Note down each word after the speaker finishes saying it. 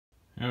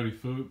Howdy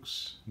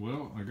folks.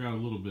 Well, I got a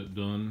little bit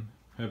done.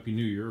 Happy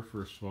New Year,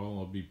 first of all.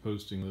 I'll be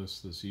posting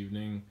this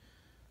evening,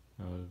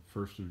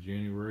 1st of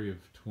January of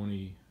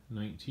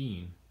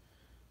 2019.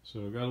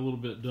 So I got a little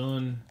bit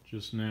done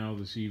just now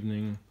this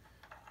evening.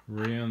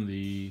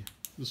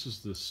 This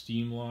is the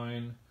steam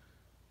line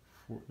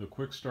for the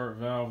quick start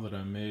valve that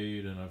I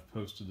made, and I've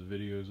posted the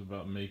videos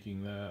about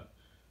making that.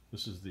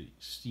 This is the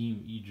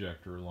steam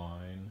ejector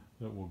line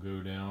that will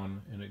go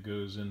down, and it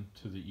goes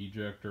into the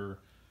ejector,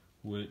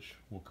 which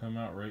will come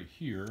out right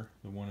here,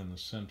 the one in the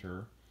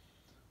center.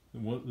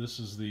 This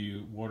is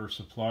the water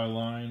supply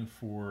line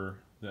for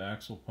the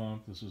axle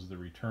pump. This is the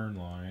return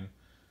line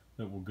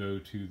that will go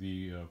to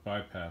the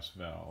bypass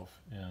valve,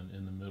 and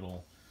in the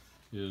middle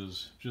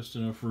is just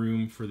enough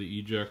room for the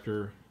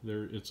ejector.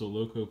 It's a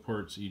Loco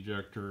Parts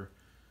ejector.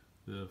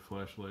 The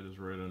flashlight is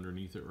right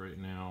underneath it right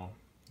now,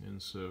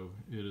 and so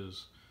it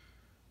is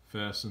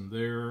fastened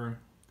there.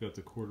 Got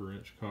the 1/4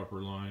 inch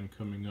copper line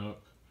coming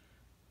up,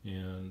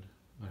 and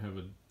I have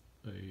a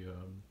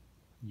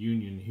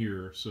union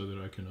here so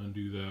that I can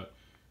undo that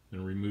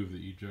and remove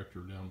the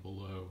ejector down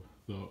below.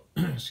 The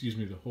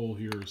hole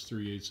here is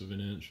 3/8 of an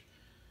inch,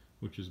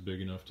 which is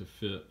big enough to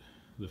fit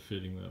the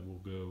fitting that will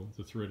go,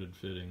 the threaded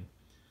fitting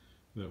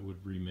that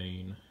would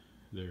remain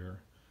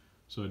there.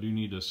 So I do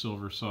need to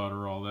silver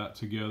solder all that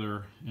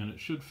together, and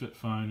it should fit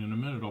fine. In a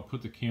minute I'll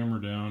put the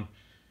camera down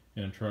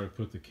and try to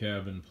put the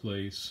cab in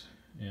place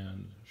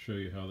and show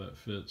you how that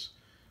fits.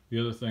 The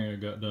other thing I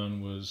got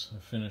done was I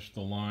finished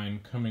the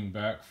line coming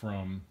back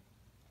from,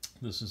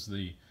 this is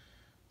the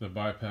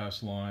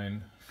bypass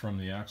line from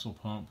the axle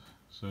pump.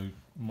 So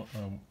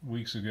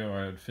weeks ago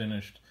I had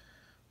finished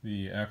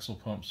the axle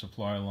pump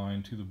supply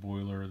line to the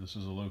boiler. This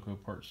is a Loco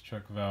Parts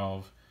check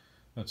valve.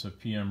 That's a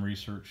PM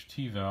Research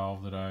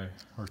T-valve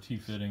or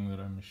T-fitting that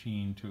I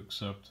machined to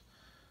accept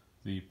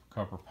the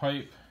copper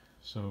pipe.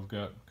 So I've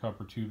got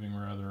copper tubing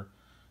rather,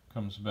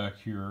 comes back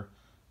here.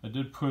 I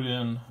did put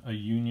in a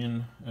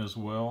union as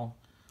well,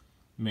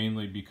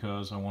 mainly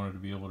because I wanted to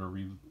be able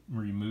to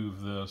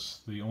remove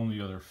this. The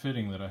only other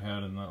fitting that I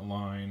had in that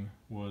line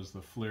was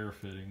the flare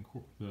fitting,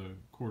 the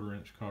 1/4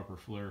 inch copper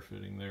flare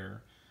fitting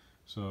there.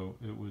 So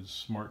it was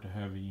smart to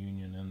have a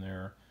union in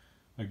there.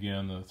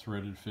 Again, the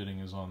threaded fitting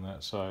is on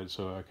that side,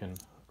 so I can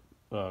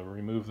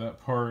remove that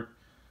part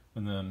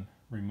and then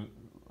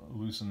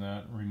loosen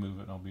that, remove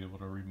it, and I'll be able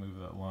to remove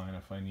that line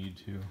if I need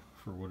to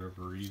for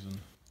whatever reason.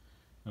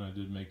 And I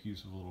did make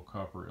use of a little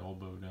copper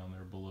elbow down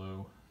there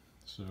below.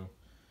 So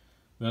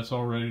that's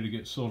all ready to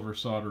get silver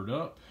soldered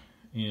up,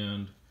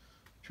 and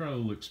try a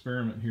little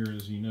experiment here.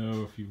 As you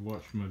know, if you've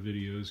watched my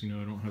videos, you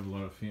know I don't have a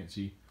lot of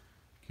fancy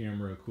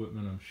camera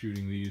equipment. I'm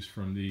shooting these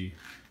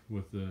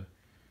with the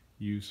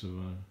use of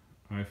an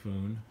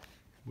iPhone,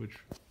 which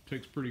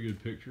takes pretty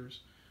good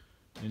pictures.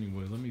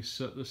 Anyway, let me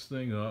set this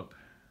thing up.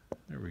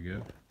 There we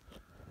go.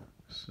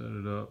 Set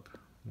it up,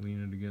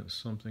 lean it against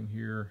something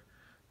here.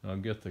 I'll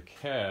get the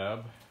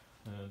cab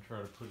and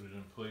try to put it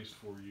in place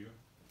for you.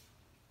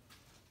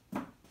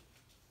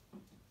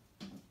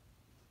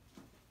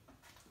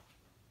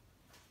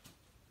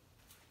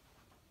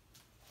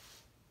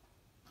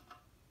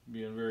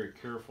 Being very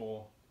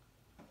careful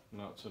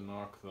not to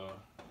knock the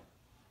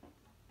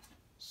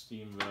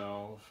steam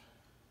valve.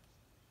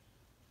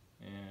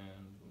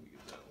 And let me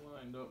get that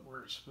lined up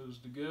where it's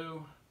supposed to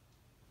go.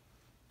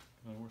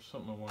 Now, there's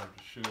something I wanted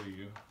to show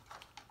you.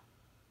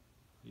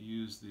 I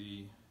use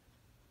the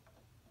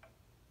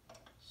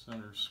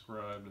center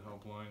scribe to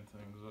help line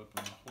things up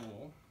in the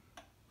hole.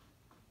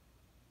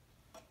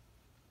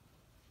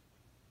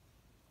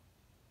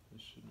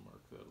 This should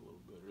mark that a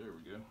little better. There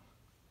we go.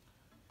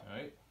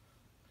 Alright.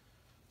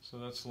 So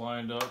that's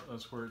lined up.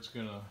 That's where it's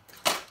going to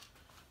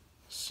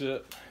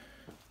sit.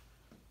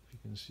 If you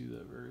can see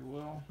that very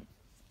well.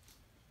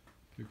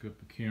 Pick up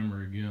the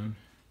camera again.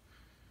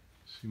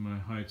 See my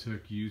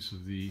high-tech use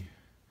of the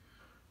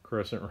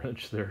crescent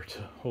wrench there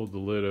to hold the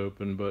lid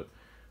open, but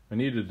I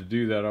needed to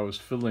do that. I was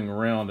fiddling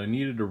around. I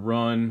needed to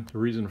run, the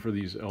reason for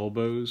these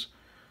elbows,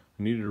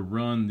 I needed to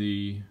run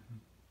the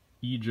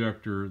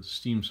ejector, the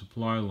steam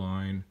supply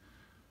line,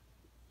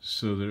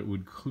 so that it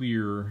would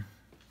clear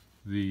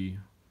the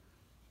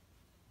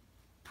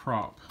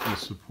prop, the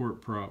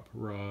support prop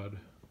rod.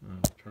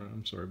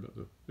 I'm sorry about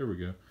that. There we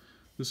go.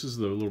 This is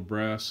the little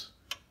brass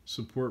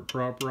support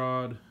prop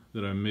rod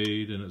that I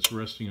made, and it's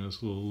resting in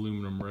this little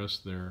aluminum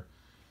rest there.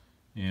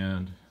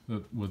 And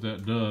what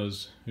that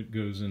does, it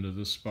goes into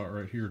this spot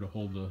right here to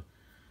hold the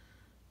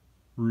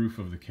roof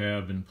of the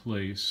cab in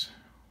place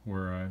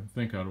where I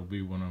think it'll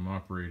be when I'm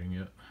operating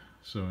it.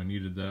 So I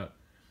needed that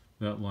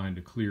line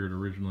to clear it.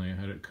 Originally I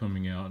had it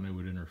coming out and it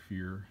would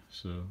interfere.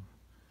 So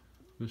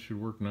this should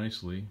work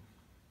nicely.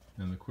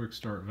 And the quick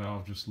start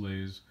valve just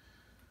lays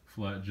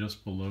flat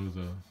just below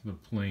the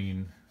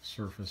plane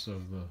surface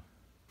of the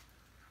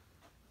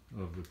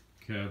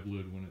cab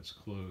lid when it's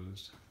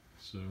closed.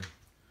 So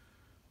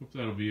hope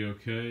that'll be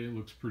okay. It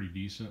looks pretty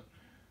decent,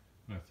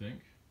 I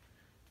think,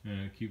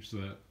 and it keeps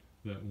that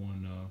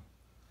one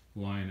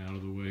line out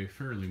of the way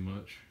fairly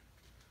much.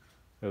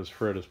 As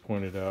Fred has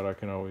pointed out, I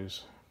can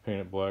always paint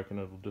it black and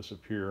it'll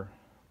disappear,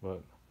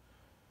 but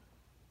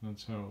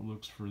that's how it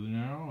looks for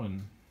now,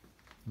 and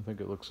I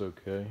think it looks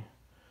okay.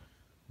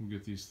 We'll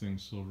get these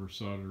things silver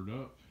soldered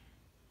up,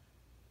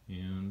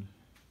 and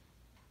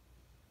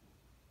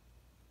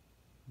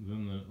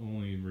then the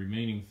only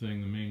remaining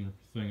thing, the main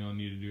thing I'll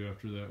need to do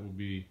after that will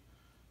be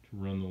to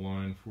run the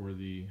line for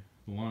the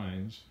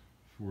lines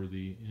for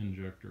the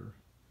injector,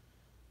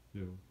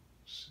 the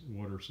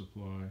water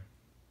supply.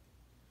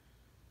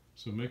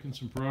 So making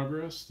some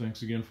progress.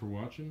 Thanks again for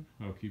watching.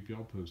 I'll keep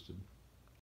y'all posted.